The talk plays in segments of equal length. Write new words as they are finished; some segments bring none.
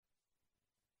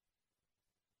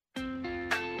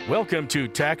Welcome to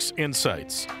Tax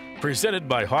Insights, presented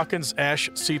by Hawkins Ash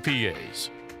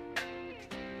CPAs.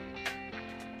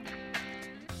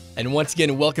 And once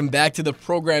again, welcome back to the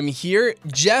program here.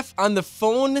 Jeff on the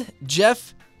phone.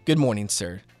 Jeff, good morning,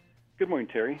 sir. Good morning,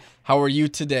 Terry. How are you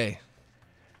today?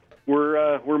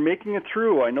 We're making it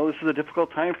through. I know this is a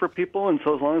difficult time for people, and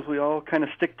so as long as we all kind of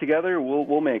stick together,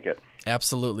 we'll make it.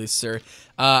 Absolutely, sir.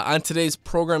 On today's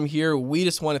program here, we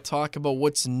just want to talk about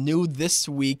what's new this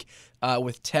week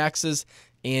with taxes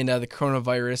and the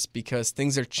coronavirus, because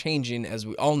things are changing, as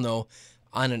we all know,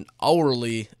 on an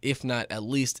hourly, if not at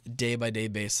least day-by-day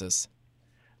basis.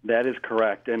 That is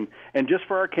correct. And just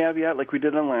for our caveat, like we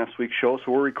did on last week's show,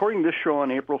 so we're recording this show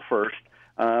on April 1st,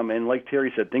 and like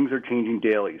Terry said, things are changing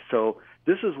daily. So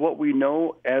this is what we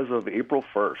know as of April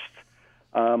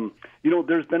 1st.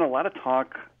 There's been a lot of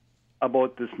talk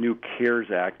about this new CARES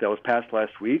Act that was passed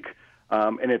last week,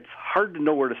 and it's hard to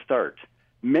know where to start.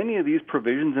 Many of these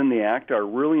provisions in the Act are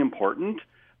really important,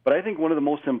 but I think one of the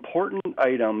most important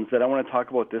items that I want to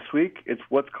talk about this week is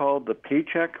what's called the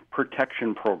Paycheck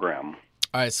Protection Program.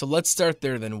 All right, so let's start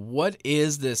there then. What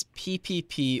is this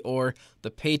PPP, or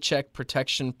the Paycheck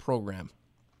Protection Program?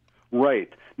 Right.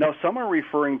 Now, some are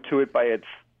referring to it by its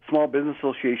Small Business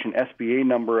Association SBA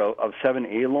number of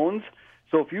 7A loans.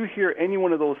 So if you hear any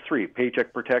one of those three,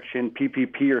 Paycheck Protection,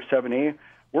 PPP, or 7A,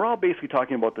 we're all basically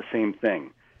talking about the same thing.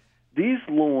 These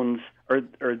loans, or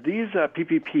these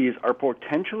PPPs, are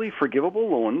potentially forgivable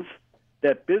loans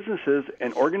that businesses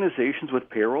and organizations with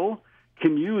payroll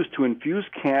can use to infuse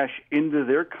cash into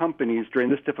their companies during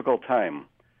this difficult time.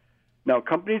 Now,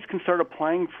 companies can start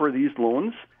applying for these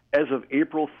loans as of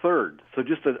April 3rd, so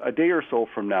just a day or so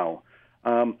from now.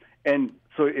 And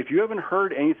so if you haven't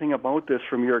heard anything about this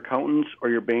from your accountants or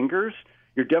your bankers,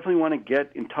 you definitely want to get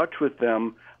in touch with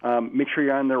them, make sure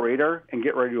you're on their radar, and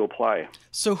get ready to apply.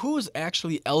 So who is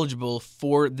actually eligible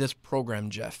for this program,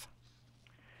 Jeff?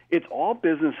 It's all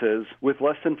businesses with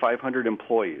less than 500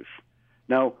 employees.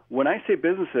 Now, when I say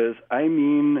businesses, I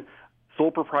mean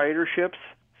sole proprietorships,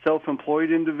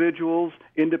 self-employed individuals,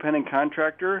 independent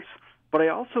contractors, but I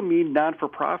also mean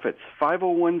non-for-profits,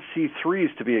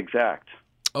 501c3s to be exact.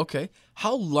 Okay.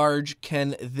 How large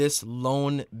can this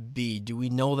loan be? Do we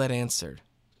know that answer?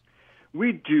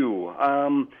 We do.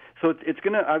 So it's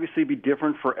going to obviously be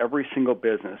different for every single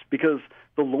business, because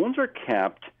the loans are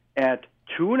capped at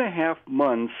 2.5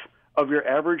 months of your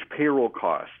average payroll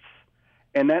costs.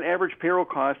 And that average payroll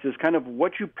cost is kind of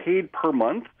what you paid per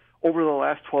month over the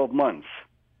last 12 months.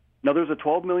 Now, there's a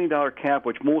 $12 million cap,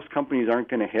 which most companies aren't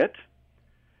going to hit.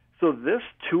 So this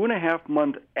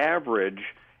 2.5-month average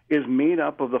is made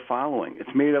up of the following. It's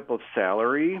made up of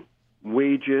salary,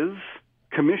 wages,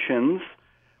 commissions,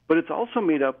 but it's also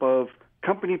made up of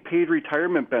company-paid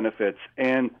retirement benefits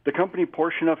and the company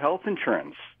portion of health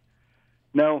insurance.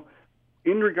 Now,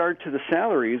 in regard to the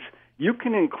salaries, you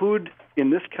can include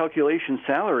in this calculation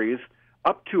salaries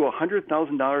up to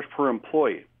 $100,000 per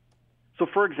employee. So,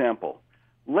 for example,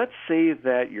 let's say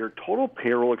that your total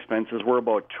payroll expenses were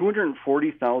about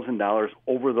 $240,000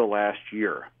 over the last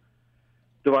year.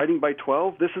 Dividing by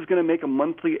 12, this is going to make a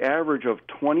monthly average of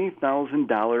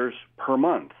 $20,000 per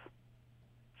month.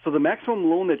 So the maximum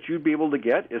loan that you'd be able to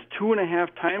get is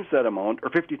 2.5 times that amount,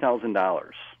 or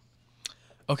 $50,000.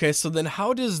 Okay, so then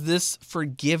how does this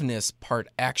forgiveness part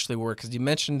actually work? Because you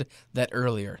mentioned that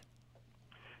earlier.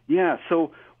 Yeah,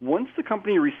 so once the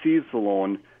company receives the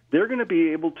loan, they're going to be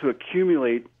able to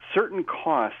accumulate certain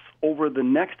costs over the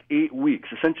next 8 weeks,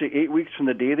 essentially 8 weeks from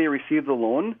the day they receive the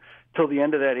loan till the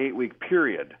end of that 8-week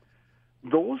period.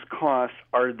 Those costs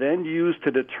are then used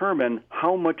to determine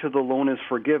how much of the loan is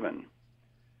forgiven.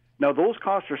 Now, those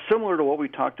costs are similar to what we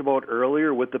talked about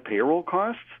earlier with the payroll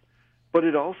costs, but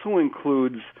it also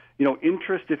includes,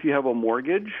 interest if you have a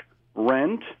mortgage,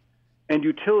 rent, and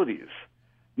utilities.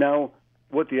 Now,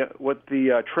 what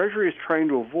the Treasury is trying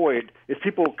to avoid is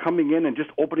people coming in and just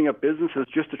opening up businesses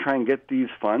just to try and get these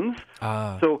funds.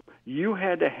 So you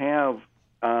had to have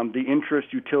the interest,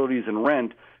 utilities, and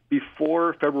rent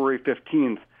before February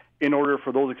 15th in order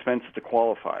for those expenses to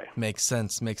qualify. Makes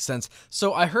sense.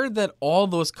 So I heard that all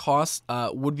those costs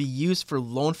would be used for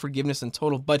loan forgiveness in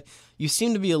total, but you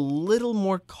seem to be a little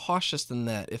more cautious than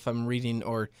that, if I'm reading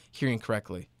or hearing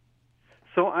correctly.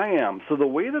 So I am. So the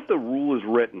way that the rule is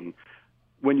written,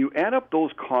 when you add up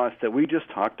those costs that we just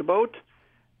talked about,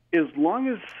 as long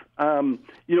as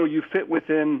you fit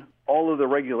within all of the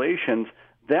regulations,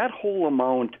 that whole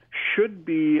amount should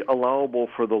be allowable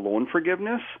for the loan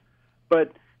forgiveness.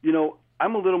 But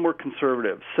I'm a little more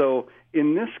conservative. So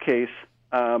in this case,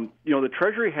 the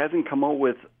Treasury hasn't come out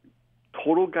with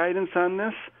total guidance on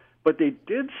this, But they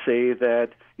did say that,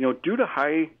 due to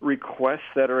high requests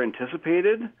that are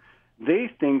anticipated,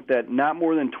 they think that not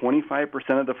more than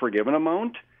 25% of the forgiven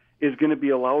amount is going to be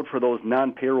allowed for those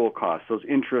non-payroll costs, those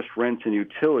interest, rents, and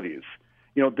utilities.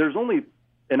 There's only,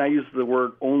 and I use the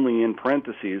word only in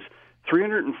parentheses,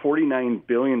 $349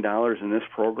 billion in this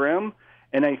program.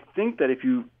 And I think that if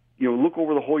you look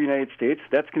over the whole United States,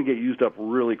 that's going to get used up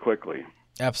really quickly.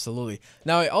 Absolutely.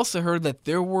 Now, I also heard that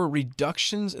there were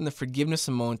reductions in the forgiveness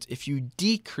amount if you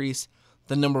decrease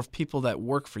the number of people that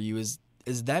work for you. Is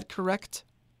that correct?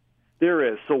 There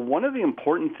is. So one of the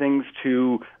important things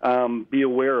to be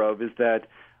aware of is that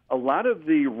a lot of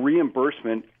the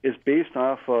reimbursement is based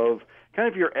off of kind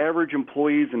of your average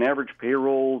employees and average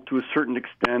payroll to a certain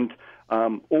extent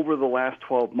over the last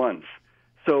 12 months.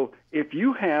 So if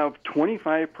you have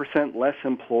 25% less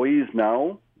employees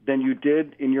now than you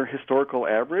did in your historical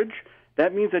average,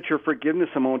 that means that your forgiveness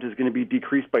amount is going to be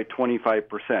decreased by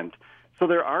 25%. So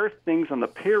there are things on the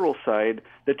payroll side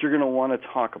that you're going to want to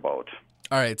talk about.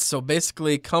 All right, so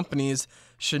basically companies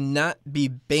should not be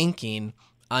banking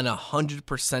on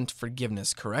 100%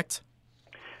 forgiveness, correct?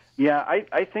 Yeah,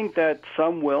 I think that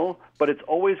some will, but it's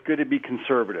always good to be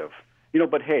conservative.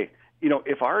 But hey,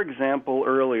 if our example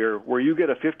earlier where you get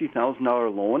a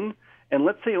 $50,000 loan, and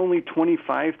let's say only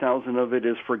 $25,000 of it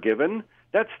is forgiven,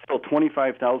 that's still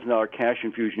 $25,000 cash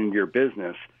infusion into your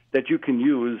business that you can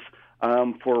use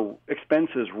for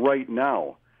expenses right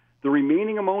now. The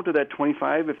remaining amount of that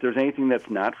 25, if there's anything that's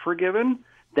not forgiven,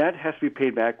 that has to be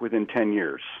paid back within 10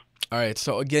 years. All right.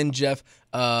 So again, Jeff,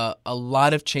 a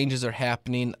lot of changes are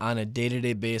happening on a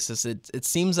day-to-day basis. It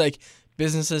seems like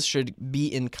businesses should be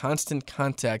in constant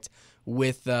contact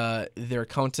with their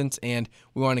accountants, and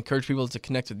we want to encourage people to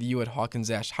connect with you at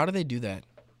Hawkins Ash. How do they do that?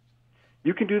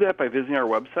 You can do that by visiting our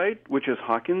website, which is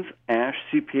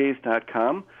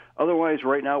hawkinsashcpas.com. Otherwise,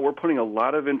 right now, we're putting a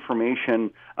lot of information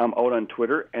out on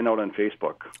Twitter and out on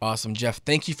Facebook. Awesome, Jeff.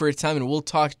 Thank you for your time, and we'll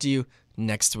talk to you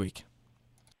next week.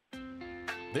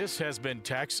 This has been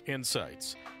Tax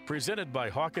Insights, presented by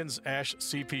Hawkins Ash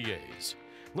CPAs.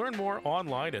 Learn more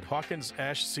online at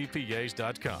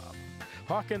hawkinsashcpas.com.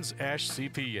 Hawkins Ash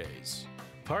CPAs.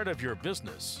 Part of your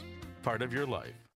business, part of your life.